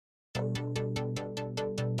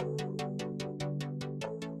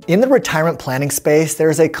In the retirement planning space,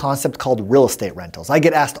 there's a concept called real estate rentals. I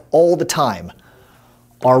get asked all the time,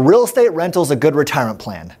 are real estate rentals a good retirement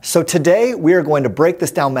plan? So today we are going to break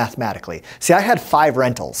this down mathematically. See, I had 5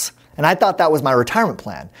 rentals and I thought that was my retirement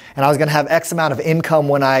plan. And I was gonna have X amount of income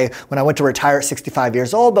when I went to retire at 65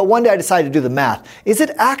 years old, but one day I decided to do the math. Is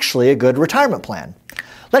it actually a good retirement plan?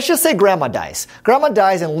 Let's just say grandma dies. Grandma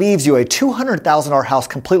dies and leaves you a $200,000 house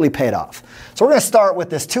completely paid off. So we're gonna start with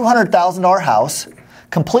this $200,000 house,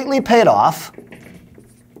 completely paid off.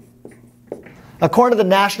 According to the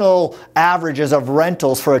national averages of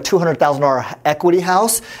rentals for a $200,000 equity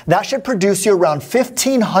house, that should produce you around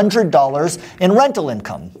 $1,500 in rental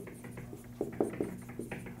income.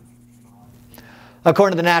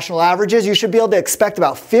 According to the national averages, you should be able to expect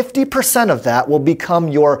about 50% of that will become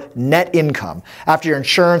your net income. After your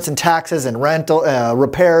insurance and taxes and rental,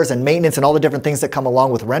 repairs and maintenance and all the different things that come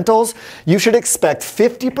along with rentals, you should expect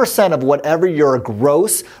 50% of whatever your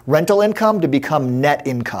gross rental income to become net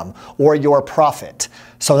income or your profit.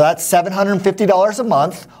 So that's $750 a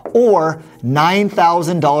month or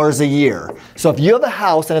 $9,000 a year. So if you have a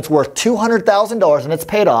house and it's worth $200,000 and it's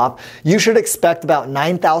paid off, you should expect about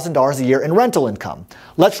 $9,000 a year in rental income.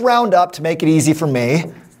 Let's round up to make it easy for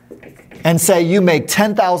me and say you make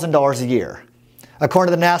 $10,000 a year.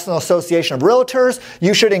 According to the National Association of Realtors,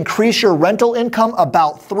 you should increase your rental income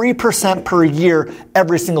about 3% per year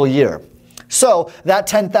every single year. So that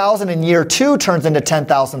 $10,000 in year 2 turns into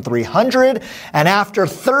 $10,300. And after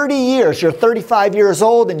 30 years, you're 35 years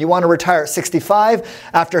old and you want to retire at 65.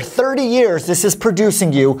 After 30 years, this is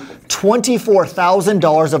producing you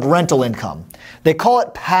 $24,000 of rental income. They call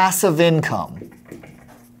it passive income.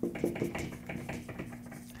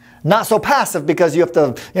 Not so passive because you have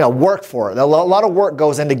to, work for it. A lot of work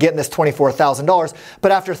goes into getting this $24,000.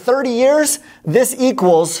 But after 30 years, this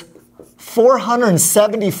equals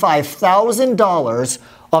 $475,000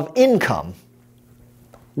 of income.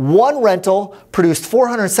 One rental produced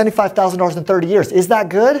 $475,000 in 30 years. Is that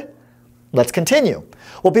good? Let's continue.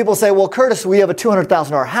 Well, people say, well, Curtis, we have a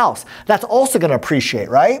 $200,000 house. That's also going to appreciate,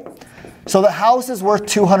 right? So the house is worth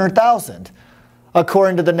 $200,000.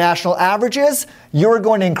 According to the national averages, you're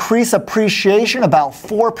going to increase appreciation about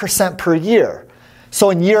 4% per year. So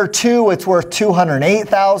in year 2, it's worth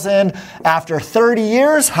 $208,000. After 30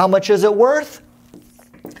 years, how much is it worth?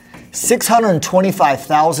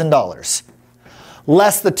 $625,000.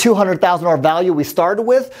 Less the $200,000 value we started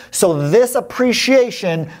with. So this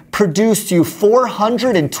appreciation produced you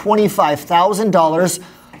 $425,000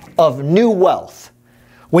 of new wealth.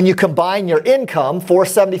 When you combine your income,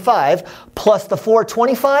 $475, plus the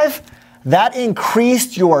 $425, that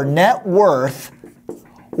increased your net worth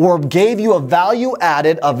or gave you a value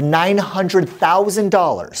added of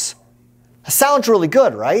 $900,000. That sounds really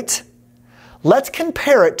good, right? Let's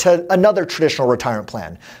compare it to another traditional retirement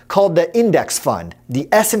plan called the index fund, the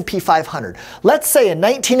S&P 500. Let's say in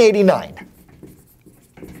 1989,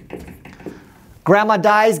 grandma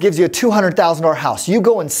dies, gives you a $200,000 house. You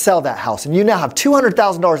go and sell that house and you now have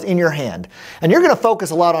 $200,000 in your hand. And you're going to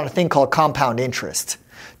focus a lot on a thing called compound interest.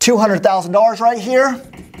 $200,000 right here.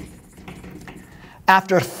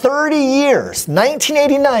 After 30 years,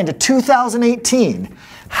 1989 to 2018,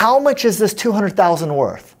 how much is this $200,000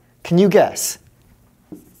 worth? Can you guess?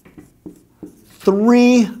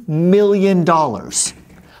 $3 million.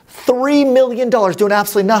 $3 million doing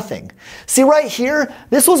absolutely nothing. See right here,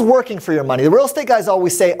 this was working for your money. The real estate guys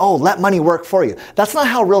always say, oh, let money work for you. That's not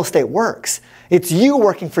how real estate works. It's you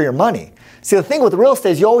working for your money. See, the thing with real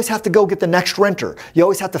estate is you always have to go get the next renter. You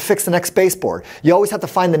always have to fix the next baseboard. You always have to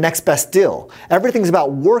find the next best deal. Everything's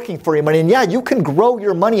about working for your money. And yeah, you can grow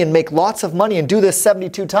your money and make lots of money and do this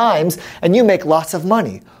 72 times and you make lots of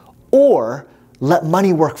money. Or let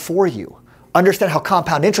money work for you. Understand how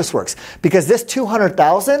compound interest works. Because this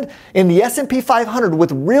 $200,000 in the S&P 500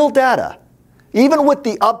 with real data, even with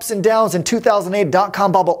the ups and downs in 2008,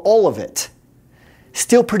 dot-com bubble, all of it,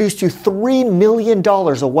 still produced you $3 million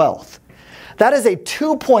of wealth. That is a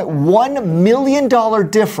 $2.1 million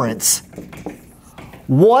difference.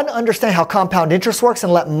 One, understand how compound interest works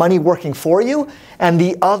and let money working for you, and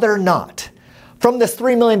the other not. From this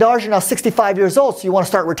 $3 million, you're now 65 years old, so you want to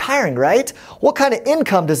start retiring, right? What kind of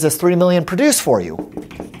income does this $3 million produce for you?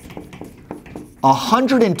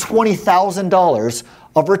 $120,000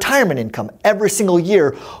 of retirement income every single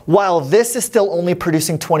year, while this is still only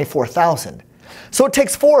producing $24,000. So it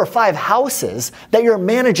takes 4 or 5 houses that you're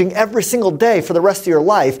managing every single day for the rest of your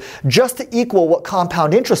life just to equal what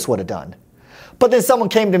compound interest would have done. But then someone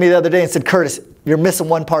came to me the other day and said, Curtis, you're missing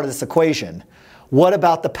one part of this equation. What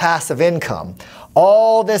about the passive income?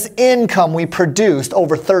 All this income we produced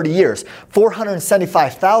over 30 years,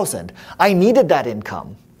 $475,000. I needed that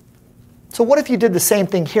income. So what if you did the same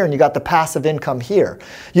thing here and you got the passive income here?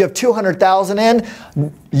 You have $200,000 in.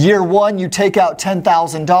 Year 1, you take out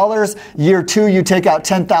 $10,000. Year 2, you take out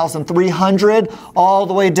 $10,300, all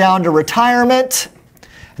the way down to retirement.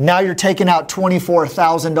 Now you're taking out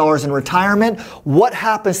 $24,000 in retirement. What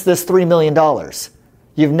happens to this $3 million?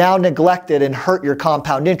 You've now neglected and hurt your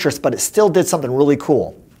compound interest, but it still did something really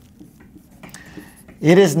cool.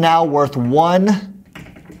 It is now worth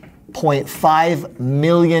 $1.5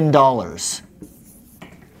 million.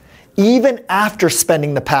 Even after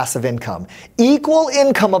spending the passive income. Equal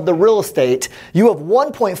income of the real estate, you have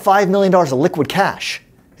 $1.5 million of liquid cash.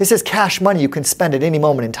 This is cash money you can spend at any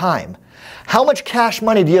moment in time. How much cash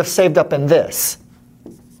money do you have saved up in this?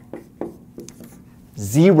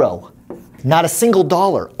 Zero. Not a single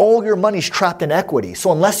dollar. All your money's trapped in equity.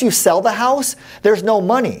 So unless you sell the house, there's no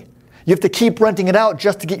money. You have to keep renting it out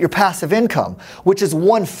just to get your passive income, which is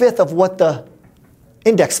 1/5 of what the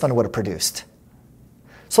index fund would have produced.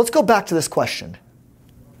 So let's go back to this question.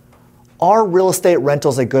 Are real estate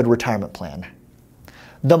rentals a good retirement plan?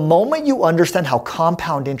 The moment you understand how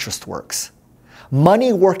compound interest works,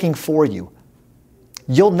 money working for you,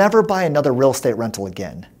 you'll never buy another real estate rental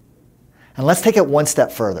again. And let's take it one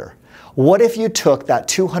step further. What if you took that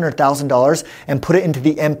 $200,000 and put it into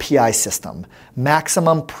the MPI system,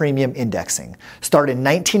 maximum premium indexing, started in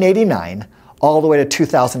 1989 all the way to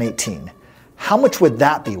 2018? How much would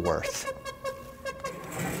that be worth?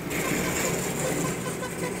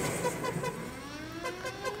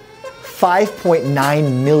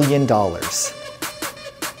 $5.9 million.